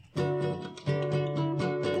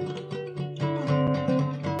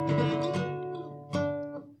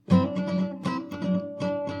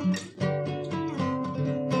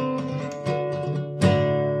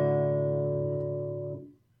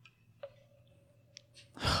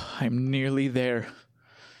I'm nearly there.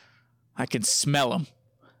 I can smell him.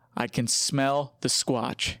 I can smell the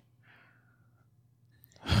Squatch.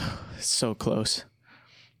 So close.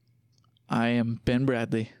 I am Ben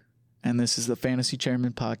Bradley, and this is the Fantasy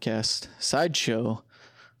Chairman Podcast, Sideshow,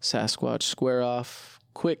 Sasquatch Square Off,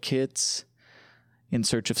 Quick Hits, In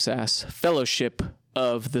Search of Sass, Fellowship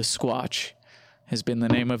of the Squatch has been the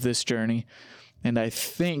name of this journey. And I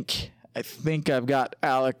think I've got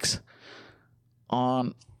Alex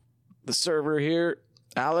on the server here.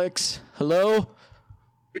 Alex, hello?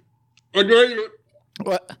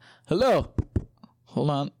 What? Hello? Hold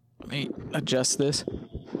on. Let me adjust this.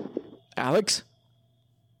 Alex?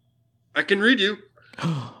 I can read you.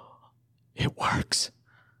 It works.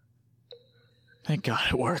 Thank God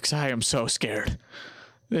it works. I am so scared.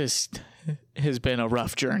 This has been a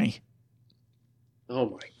rough journey. Oh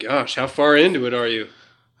my gosh, how far into it are you?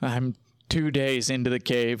 I'm 2 days into the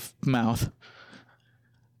cave mouth.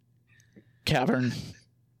 Cavern,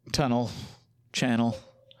 tunnel, channel.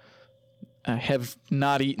 I have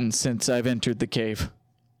not eaten since I've entered the cave.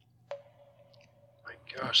 My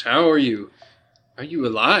gosh, how are you? Are you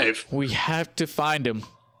alive? We have to find him.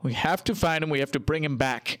 We have to find him. We have to bring him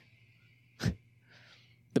back.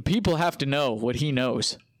 The people have to know what he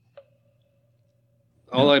knows.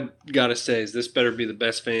 All I gotta say is this better be the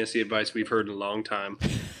best fantasy advice we've heard in a long time.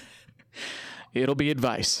 It'll be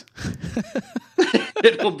advice.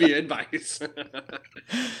 It'll be advice.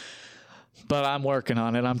 But I'm working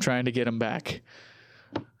on it. I'm trying to get him back.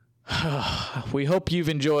 We hope you've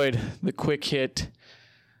enjoyed the quick hit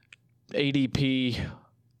ADP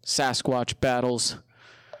Sasquatch battles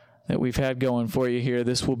that we've had going for you here.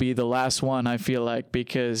 This will be the last one, I feel like,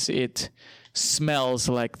 because it smells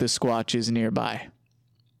like the Squatch is nearby.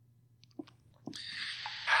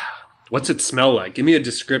 What's it smell like? Give me a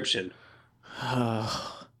description.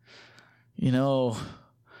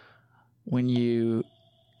 When you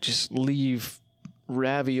just leave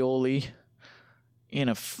ravioli in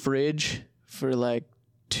a fridge for like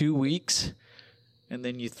 2 weeks, and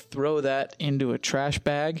then you throw that into a trash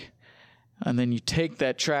bag, and then you take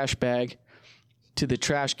that trash bag to the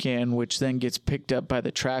trash can, which then gets picked up by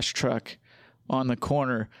the trash truck on the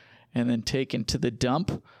corner and then taken to the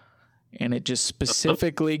dump, and it just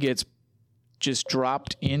specifically gets just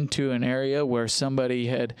dropped into an area where somebody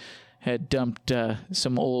had dumped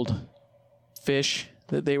some old fish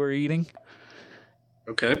that they were eating.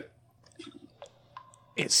 Okay.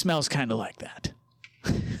 It smells kind of like that.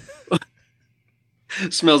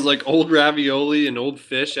 Smells like old ravioli and old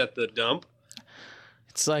fish at the dump.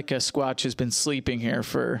 It's like a Squatch has been sleeping here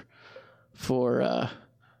for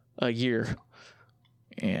a year.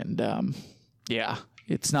 And,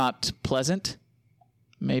 it's not pleasant.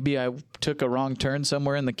 Maybe I took a wrong turn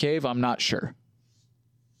somewhere in the cave. I'm not sure.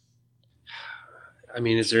 I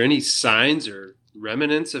mean, is there any signs or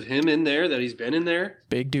remnants of him in there that he's been in there?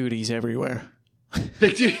 Big duties everywhere.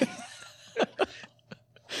 Big duty.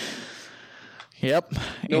 Yep.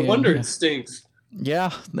 No wonder it stinks.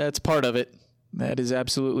 Yeah, that's part of it. That is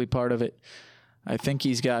absolutely part of it. I think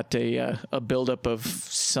he's got a buildup of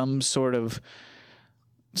some sort of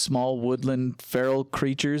small woodland feral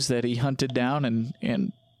creatures that he hunted down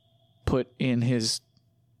and put in his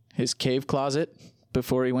cave closet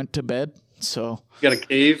before he went to bed. So got a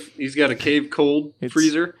cave. He's got a cave cold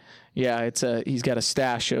freezer. Yeah, he's got a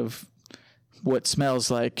stash of what smells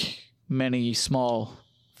like many small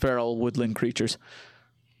feral woodland creatures.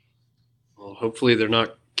 Well, hopefully they're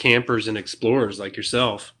not campers and explorers like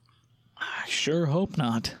yourself. I sure hope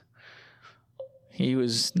not. He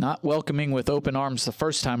was not welcoming with open arms the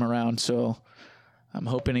first time around, so I'm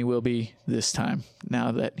hoping he will be this time,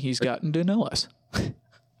 now that he's gotten to know us.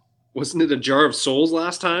 Wasn't it a jar of souls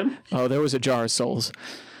last time? Oh, there was a jar of souls.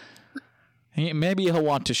 Maybe he'll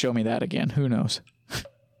want to show me that again. Who knows?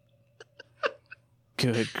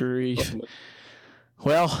 Good grief.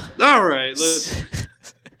 Well. All right. Let's...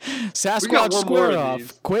 Sasquatch Square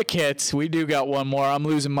Off. Quick hits. We do got one more. I'm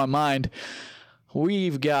losing my mind.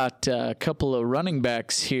 We've got a couple of running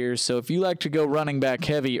backs here. So if you like to go running back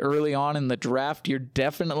heavy early on in the draft, you're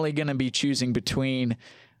definitely going to be choosing between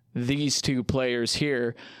these two players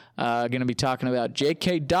here. Going to be talking about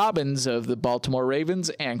J.K. Dobbins of the Baltimore Ravens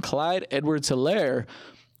and Clyde Edwards-Helaire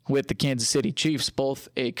with the Kansas City Chiefs, both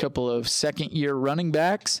a couple of second-year running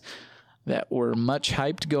backs that were much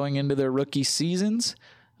hyped going into their rookie seasons.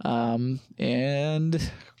 And,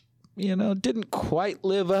 didn't quite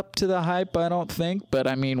live up to the hype, I don't think. But,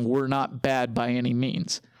 we're not bad by any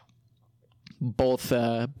means. Both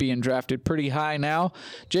being drafted pretty high now.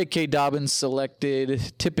 J.K. Dobbins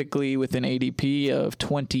selected typically with an ADP of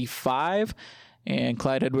 25, and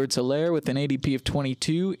Clyde Edwards-Helaire with an ADP of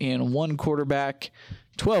 22 in one quarterback,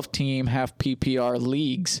 12-team half PPR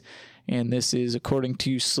leagues. And this is according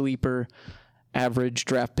to Sleeper average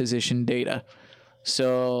draft position data.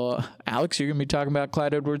 So, Alex, you're going to be talking about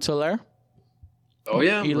Clyde Edwards-Helaire? Oh,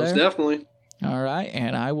 yeah, most definitely. All right,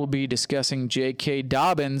 and I will be discussing J.K.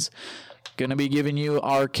 Dobbins. Going to be giving you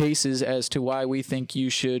our cases as to why we think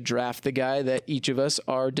you should draft the guy that each of us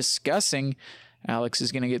are discussing. Alex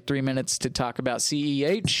is going to get 3 minutes to talk about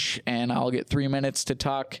CEH, and I'll get 3 minutes to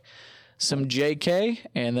talk some JK,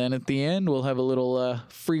 and then at the end we'll have a little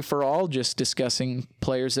free-for-all just discussing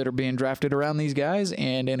players that are being drafted around these guys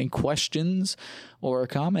and any questions or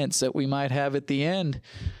comments that we might have at the end.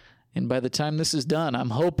 And by the time this is done,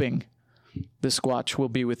 I'm hoping the Squatch will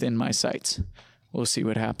be within my sights. We'll see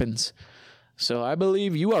what happens. So I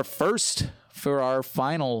believe you are first for our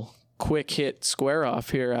final quick hit square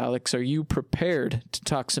off here, Alex. Are you prepared to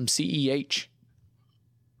talk some CEH?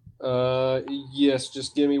 Yes,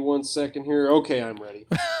 just give me 1 second here. Okay, I'm ready.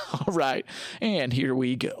 All right, and here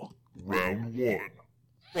we go. Round 1.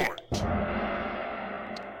 Fight.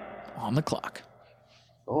 On the clock.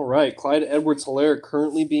 All right, Clyde Edwards-Helaire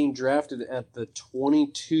currently being drafted at the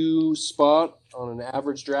 22 spot on an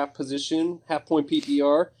average draft position, half-point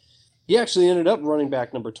PPR. He actually ended up running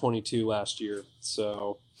back number 22 last year.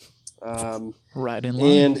 So, right in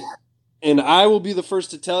line. And I will be the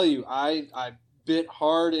first to tell you, I bit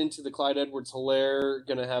hard into the Clyde Edwards-Helaire,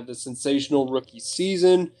 going to have the sensational rookie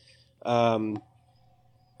season. I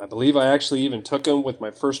believe I actually even took him with my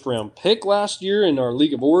first-round pick last year in our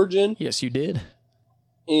League of Origin. Yes, you did.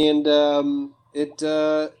 And I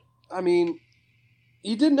mean,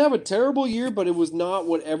 he didn't have a terrible year, but it was not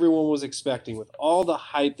what everyone was expecting with all the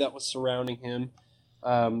hype that was surrounding him.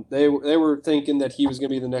 They were thinking that he was going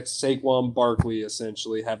to be the next Saquon Barkley,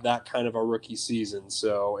 essentially, have that kind of a rookie season.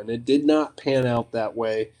 So, and it did not pan out that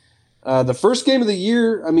way. The first game of the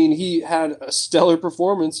year, I mean, he had a stellar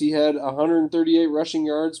performance. He had 138 rushing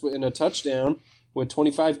yards and a touchdown with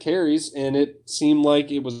 25 carries, and it seemed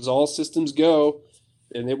like it was all systems go.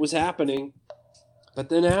 And it was happening. But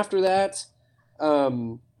then after that,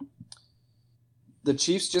 the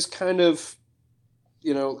Chiefs just kind of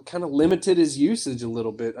limited his usage a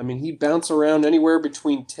little bit. I mean, he bounced around anywhere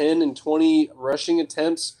between 10 and 20 rushing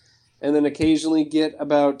attempts, and then occasionally get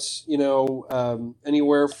about,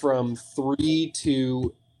 anywhere from 3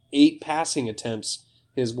 to 8 passing attempts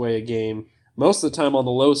his way a game. Most of the time on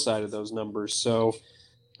the low side of those numbers. So,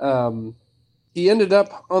 he ended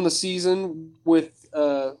up on the season with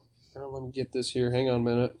let me get this here. Hang on a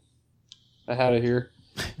minute. I had it here.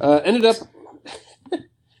 Ended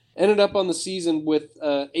up on the season with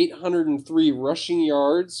 803 rushing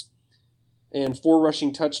yards and 4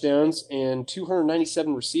 rushing touchdowns and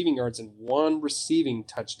 297 receiving yards and 1 receiving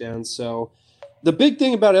touchdown. So the big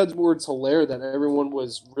thing about Edwards-Helaire that everyone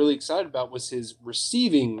was really excited about was his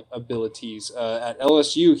receiving abilities. At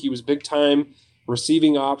LSU, he was big-time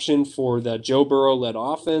receiving option for the Joe Burrow-led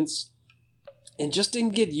offense and just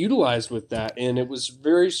didn't get utilized with that. And it was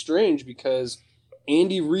very strange because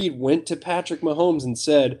Andy Reid went to Patrick Mahomes and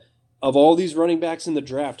said, of all these running backs in the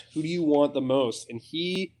draft, who do you want the most? And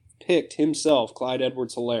he picked himself, Clyde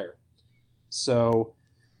Edwards-Helaire. So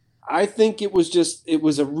I think it was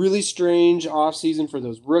a really strange offseason for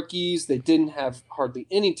those rookies. They didn't have hardly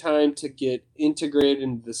any time to get integrated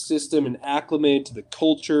into the system and acclimated to the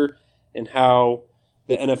culture and how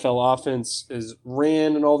the NFL offense is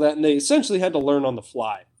ran and all that. And they essentially had to learn on the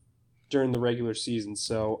fly during the regular season.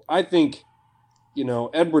 So I think,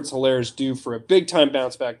 Edwards-Helaire is due for a big-time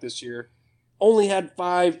bounce back this year. Only had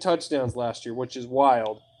 5 touchdowns last year, which is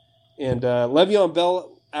wild. And Le'Veon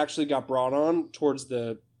Bell actually got brought on towards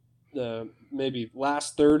the maybe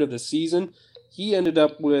last third of the season. He ended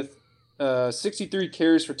up with 63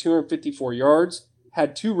 carries for 254 yards,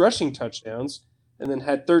 had 2 rushing touchdowns, and then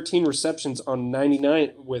had 13 receptions on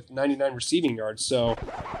 99 receiving yards. So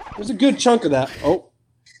there's a good chunk of that.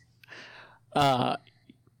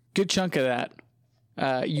 Good chunk of that.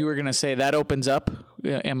 You were going to say that opens up.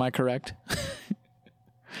 Am I correct?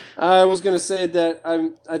 I was going to say that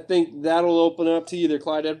I think that'll open up to either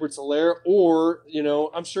Clyde Edwards-Helaire or,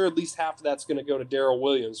 I'm sure at least half of that's going to go to Darrell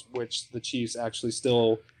Williams, which the Chiefs actually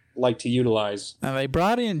still like to utilize. Now they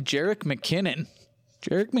brought in Jerick McKinnon.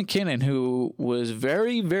 Jerick McKinnon, who was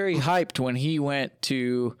very, very hyped when he went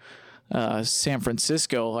to San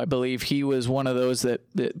Francisco. I believe he was one of those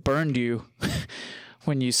that burned you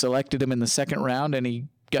when you selected him in the second round and he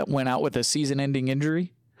went out with a season-ending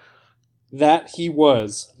injury. That he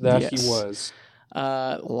was.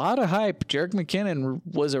 A lot of hype. Jerick McKinnon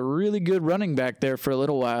was a really good running back there for a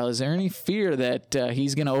little while. Is there any fear that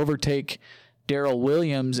he's going to overtake Darrell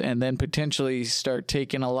Williams and then potentially start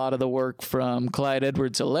taking a lot of the work from Clyde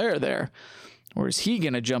Edwards-Helaire there? Or is he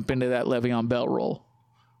going to jump into that Le'Veon Bell role?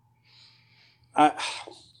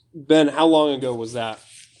 Ben, how long ago was that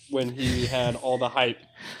when he had all the hype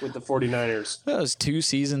with the 49ers? That was 2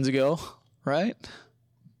 seasons ago, right?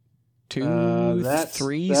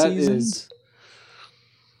 3 seasons?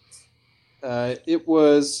 It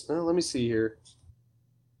was, let me see here,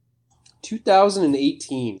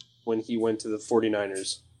 2018 when he went to the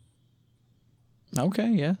 49ers. Okay,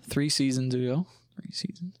 yeah, 3 seasons ago. 3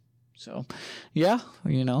 seasons. So, yeah,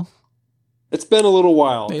 It's been a little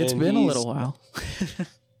while. It's been a little while.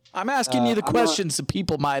 I'm asking you the questions that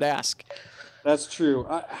people might ask. That's true.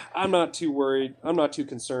 I'm not too worried. I'm not too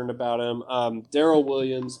concerned about him. Darrell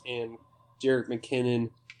Williams and Jerick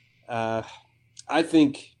McKinnon. I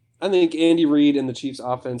think Andy Reid and the Chiefs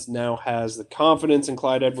offense now has the confidence in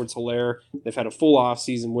Clyde Edwards-Helaire. They've had a full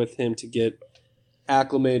offseason with him to get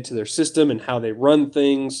acclimated to their system and how they run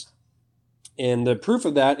things. And the proof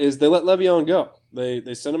of that is they let Le'Veon go.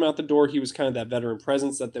 They sent him out the door. He was kind of that veteran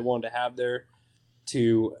presence that they wanted to have there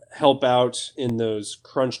to help out in those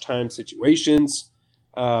crunch time situations.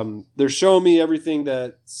 They're showing me everything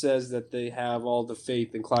that says that they have all the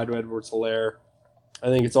faith in Clyde Edwards-Helaire. I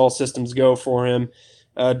think it's all systems go for him.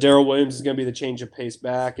 Darrell Williams is going to be the change of pace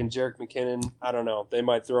back, and Jerick McKinnon, I don't know. They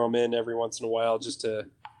might throw him in every once in a while just to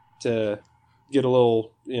get a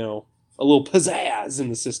little pizzazz in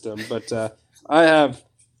the system. But I have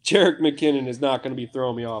Jerick McKinnon is not going to be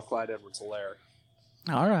throwing me off Clyde Edwards-Helaire.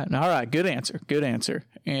 All right. Good answer.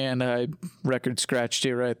 And I record scratched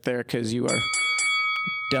you right there because you are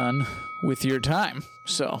done with your time.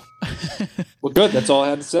 So, well, good. That's all I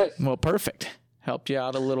had to say. Well, perfect. Helped you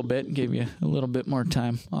out a little bit, gave you a little bit more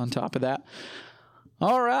time on top of that.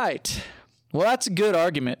 All right. Well, that's a good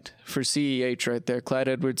argument for CEH right there, Clyde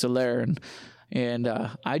Edwards-Helaire. And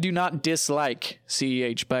I do not dislike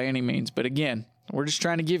CEH by any means. But again, we're just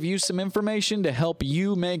trying to give you some information to help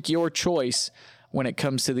you make your choice when it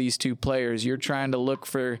comes to these two players. You're trying to look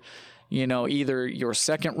for, either your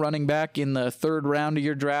second running back in the 3rd round of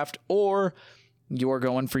your draft, or you're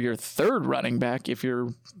going for your 3rd running back if you're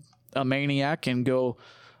a maniac and go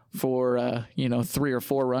for 3 or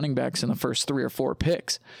 4 running backs in the first 3 or 4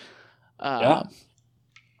 picks.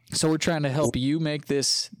 So we're trying to help you make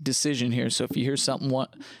this decision here. So if you hear something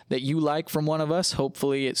that you like from one of us,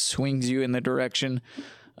 hopefully it swings you in the direction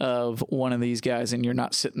of one of these guys and you're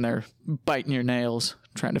not sitting there biting your nails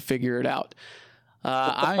trying to figure it out.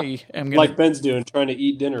 I am gonna, like Ben's doing, trying to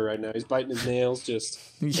eat dinner right now. He's biting his nails just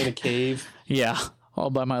in a cave. Yeah, all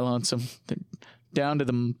by my lonesome. Down to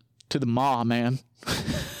the maw, man.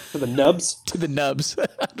 To the nubs? To the nubs.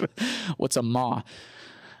 What's a maw?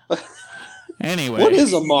 Anyway. What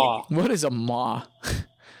is a maw? What is a maw?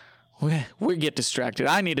 We get distracted.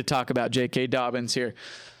 I need to talk about J.K. Dobbins here.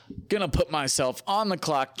 Gonna put myself on the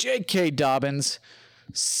clock. J.K. Dobbins,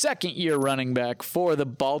 2nd-year running back for the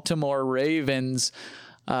Baltimore Ravens.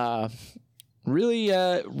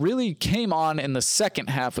 Really came on in the second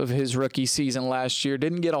half of his rookie season last year.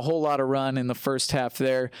 Didn't get a whole lot of run in the first half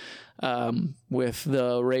there, with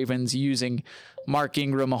the Ravens using Mark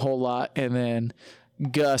Ingram a whole lot and then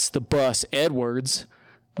Gus the Bus Edwards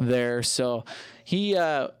there. So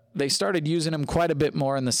they started using him quite a bit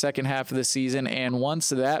more in the second half of the season, and once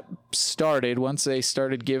they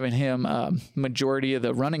started giving him majority of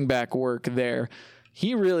the running back work there,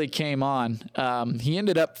 he really came on. He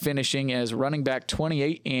ended up finishing as running back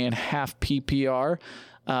 28 and half PPR.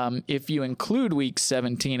 If you include week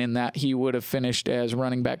 17 in that, he would have finished as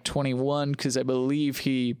running back 21 because I believe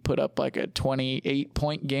he put up like a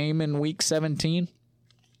 28-point game in week 17.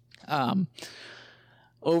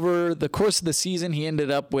 Over the course of the season, he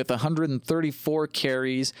ended up with 134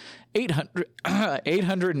 carries,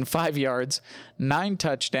 805 yards, 9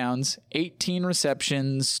 touchdowns, 18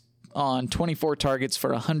 receptions on 24 targets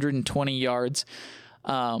for 120 yards.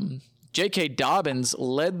 J.K. Dobbins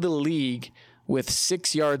led the league with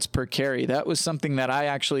 6 yards per carry. That was something that I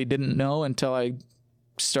actually didn't know until I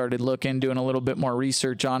started doing a little bit more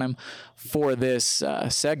research on him for this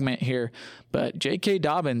segment here. But J.K.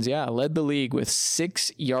 Dobbins, led the league with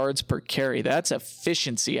 6 yards per carry. That's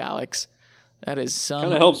efficiency, Alex. That is some...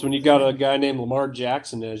 Kind of helps when you got a guy named Lamar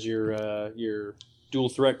Jackson as your dual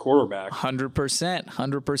threat quarterback.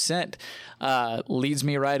 100%. Leads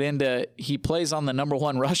me right into he plays on the number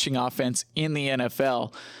 1 rushing offense in the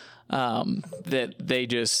NFL. That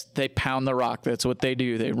they pound the rock. That's what they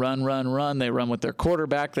do. They run. They run with their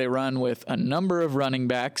quarterback. They run with a number of running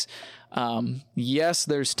backs. Yes,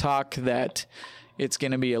 there's talk that It's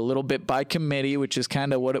going to be a little bit by committee, which is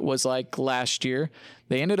kind of what it was like last year.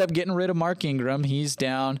 They ended up getting rid of Mark Ingram. He's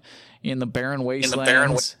down in the barren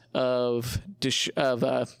wastelands of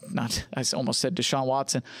I almost said Deshaun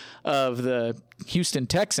Watson, of the Houston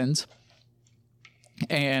Texans.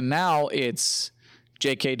 And now it's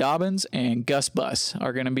J.K. Dobbins and Gus Bus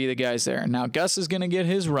are going to be the guys there. Now, Gus is going to get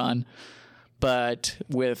his run, but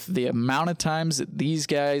with the amount of times that these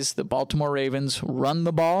guys, the Baltimore Ravens, run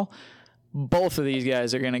the ball, both of these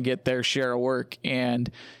guys are going to get their share of work, and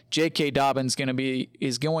J.K. Dobbins is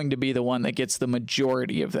going to be the one that gets the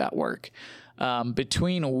majority of that work.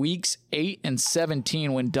 Between weeks 8 and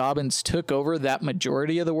 17, when Dobbins took over that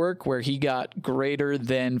majority of the work, where he got greater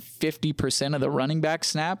than 50% of the running back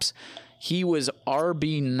snaps, he was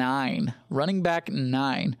RB9, running back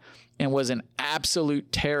 9, and was an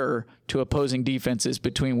absolute terror to opposing defenses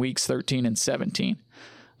between weeks 13 and 17.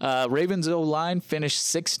 Ravens O-line finished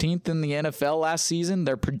 16th in the NFL last season.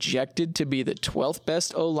 They're projected to be the 12th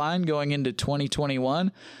best O-line going into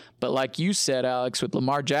 2021. But like you said, Alex, with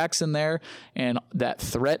Lamar Jackson there and that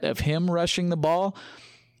threat of him rushing the ball,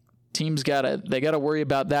 teams gotta worry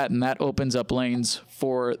about that, and that opens up lanes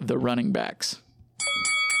for the running backs.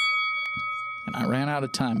 And I ran out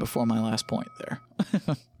of time before my last point there.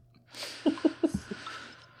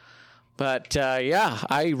 But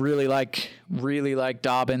I really like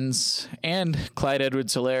Dobbins and Clyde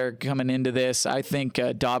Edwards-Helaire coming into this. I think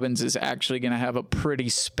Dobbins is actually going to have a pretty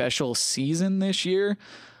special season this year.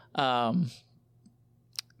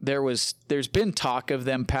 There's been talk of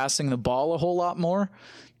them passing the ball a whole lot more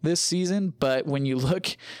this season, but when you look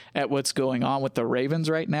at what's going on with the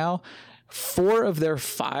Ravens right now, 4 of their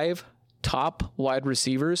 5 top wide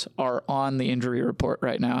receivers are on the injury report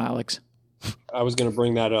right now, Alex. I was going to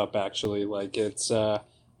bring that up, actually. Like, it's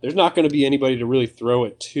there's not going to be anybody to really throw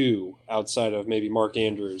it to outside of maybe Mark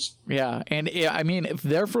Andrews. Yeah, and I mean, if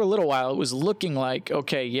there for a little while, it was looking like,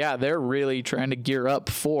 okay, yeah, they're really trying to gear up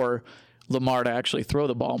for Lamar to actually throw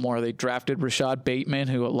the ball more. They drafted Rashad Bateman,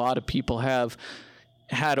 who a lot of people have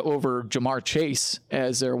had over Jamar Chase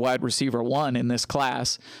as their wide receiver 1 in this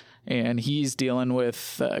class. And he's dealing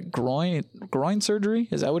with groin surgery.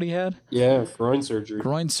 Is that what he had? Yeah, groin surgery.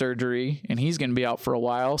 Groin surgery, and he's going to be out for a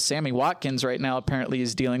while. Sammy Watkins right now apparently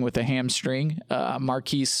is dealing with a hamstring.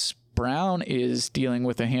 Marquise Brown is dealing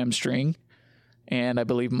with a hamstring. And I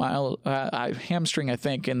believe hamstring, I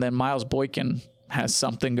think. And then Miles Boykin has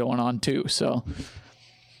something going on too. So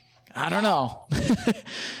I don't know.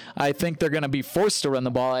 I think they're going to be forced to run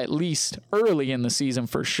the ball at least early in the season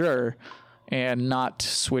for sure, and not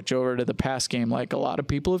switch over to the pass game like a lot of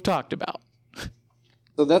people have talked about.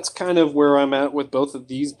 So that's kind of where I'm at with both of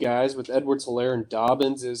these guys, with Edwards-Helaire and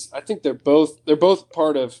Dobbins. Is I think they're both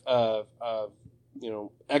part of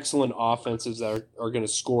excellent offenses that are going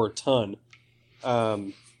to score a ton.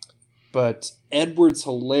 But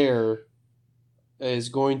Edwards-Helaire is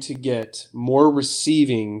going to get more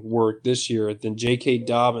receiving work this year than J.K.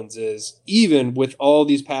 Dobbins is, even with all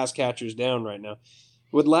these pass catchers down right now.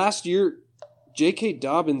 With last year, J.K.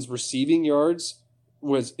 Dobbins' receiving yards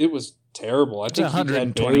was terrible. I think he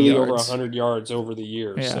had barely over 100 yards over the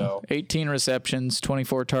year. Yeah, so 18 receptions,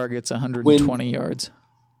 24 targets, 120 yards.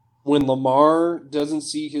 When Lamar doesn't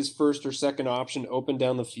see his first or second option open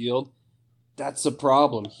down the field, that's a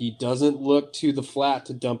problem. He doesn't look to the flat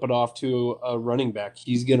to dump it off to a running back.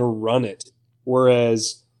 He's going to run it.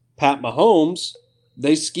 Whereas Pat Mahomes,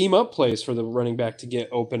 they scheme up plays for the running back to get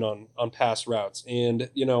open on pass routes. And,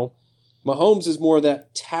 Mahomes is more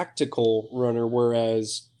that tactical runner,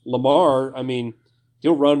 whereas Lamar, I mean,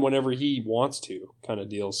 he'll run whenever he wants to, kind of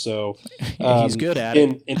deal. So he's good at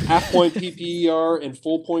it. In half-point PPR and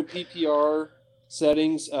full-point PPR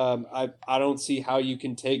settings, I don't see how you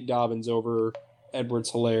can take Dobbins over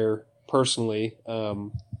Edwards-Helaire personally.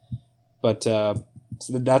 But so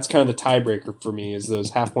that's kind of the tiebreaker for me, is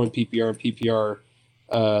those half-point PPR and PPR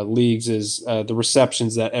leagues, is the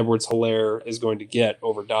receptions that Edwards-Helaire is going to get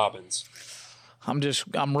over Dobbins.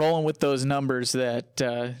 I'm rolling with those numbers that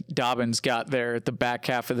Dobbins got there at the back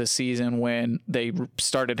half of the season when they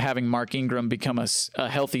started having Mark Ingram become a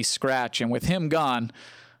healthy scratch. And with him gone,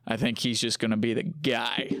 I think he's just going to be the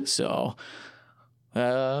guy. So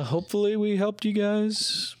hopefully we helped you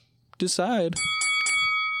guys decide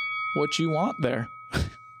what you want there.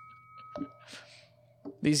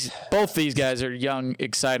 Both these guys are young,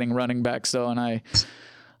 exciting running backs, though, and I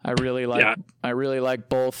really like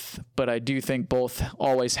both, but I do think both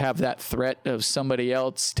always have that threat of somebody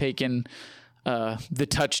else taking the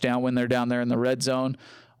touchdown when they're down there in the red zone,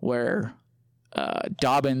 where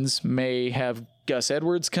Dobbins may have Gus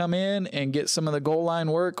Edwards come in and get some of the goal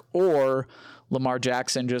line work, or Lamar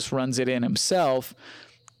Jackson just runs it in himself.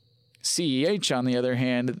 CEH, on the other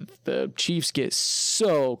hand, the Chiefs get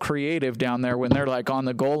so creative down there when they're like on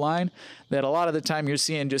the goal line that a lot of the time you're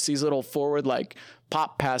seeing just these little forward like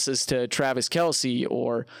pop passes to Travis Kelce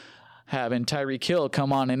or having Tyreek Hill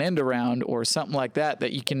come on an end around or something like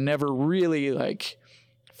that you can never really like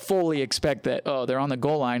fully expect that, oh, they're on the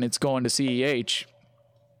goal line, it's going to CEH.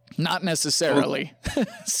 Not necessarily.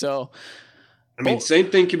 So, I mean, same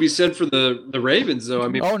thing can be said for the Ravens, though. I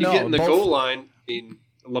mean, if you get in the goal line, I mean,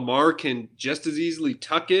 Lamar can just as easily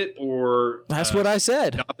tuck it, or that's what I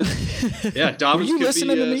said. Dobbins. Were you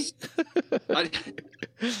listening to me?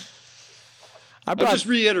 I'm just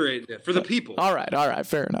reiterating it for the people. All right,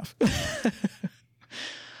 fair enough.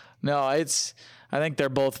 No, I think they're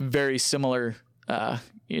both very similar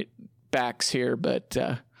backs here, but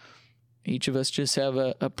each of us just have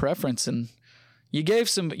a preference, and you gave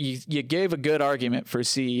a good argument for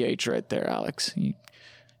CEH right there, Alex.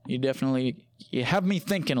 You definitely have me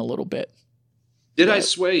thinking a little bit. Did I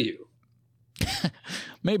sway you?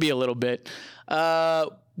 Maybe a little bit.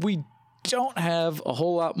 We don't have a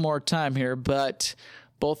whole lot more time here, but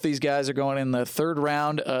both these guys are going in the third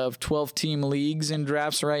round of 12-team leagues in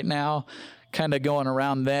drafts right now. Kind of going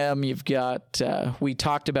around them, you've got, we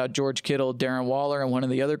talked about George Kittle, Darren Waller, and one of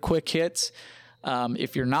the other quick hits.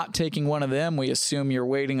 If you're not taking one of them, we assume you're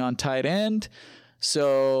waiting on tight end.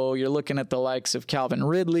 So you're looking at the likes of Calvin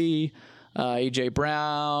Ridley, A.J.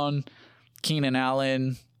 Brown, Keenan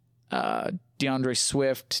Allen, DeAndre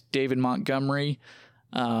Swift, David Montgomery.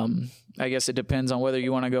 I guess it depends on whether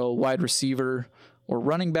you want to go wide receiver or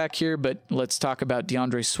running back here, but let's talk about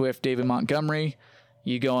DeAndre Swift, David Montgomery.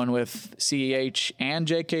 You going with CEH and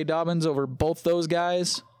J.K. Dobbins over both those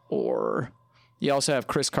guys? Or you also have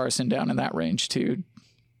Chris Carson down in that range too?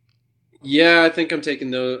 Yeah, I think I'm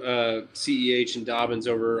taking the CEH and Dobbins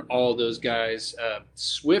over all those guys.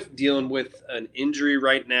 Swift dealing with an injury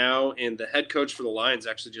right now, and the head coach for the Lions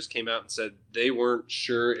actually just came out and said they weren't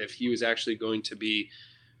sure if he was actually going to be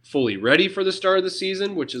fully ready for the start of the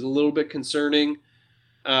season, which is a little bit concerning.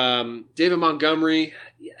 David Montgomery,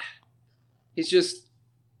 he's just,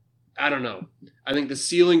 I don't know. I think the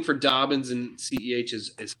ceiling for Dobbins and CEH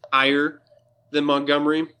is higher than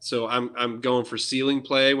Montgomery, so I'm going for ceiling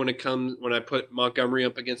play when I put Montgomery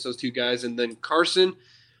up against those two guys. And then Carson,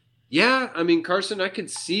 Carson, I could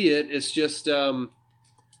see it. It's just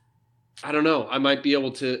I don't know. I might be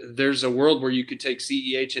able to. There's a world where you could take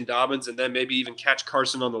CEH and Dobbins, and then maybe even catch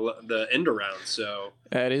Carson on the end around. So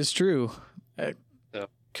that is true.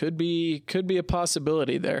 Could be a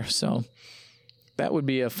possibility there. So that would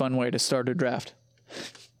be a fun way to start a draft.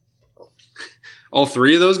 All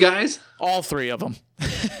three of those guys? All three of them.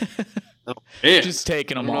 Oh, man. Just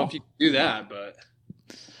taking them all. I don't know if you can do that, but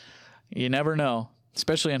you never know.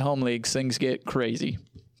 Especially in home leagues, things get crazy.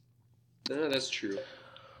 That's true.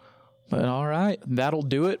 But all right, that'll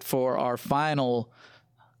do it for our final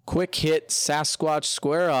quick hit Sasquatch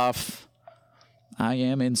Square Off. I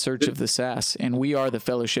am in search of the Sass, and we are the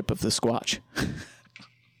Fellowship of the Squatch.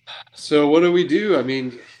 So what do we do? I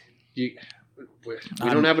mean, we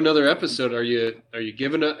don't have another episode. Are you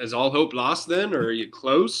giving it? Is all hope lost then, or are you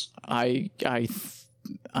close? I'm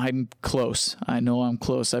close. I know I'm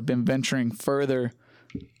close. I've been venturing further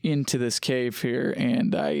into this cave here,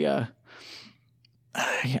 and I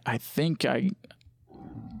think I.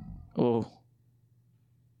 Oh,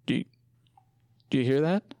 do you hear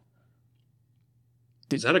that?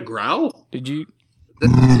 Is that a growl? Did you?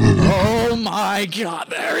 Oh my God!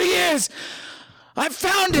 There he is! I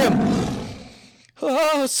found him!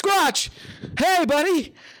 Oh, Squatch! Hey,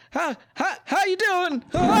 buddy! How you doing?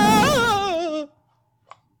 Oh!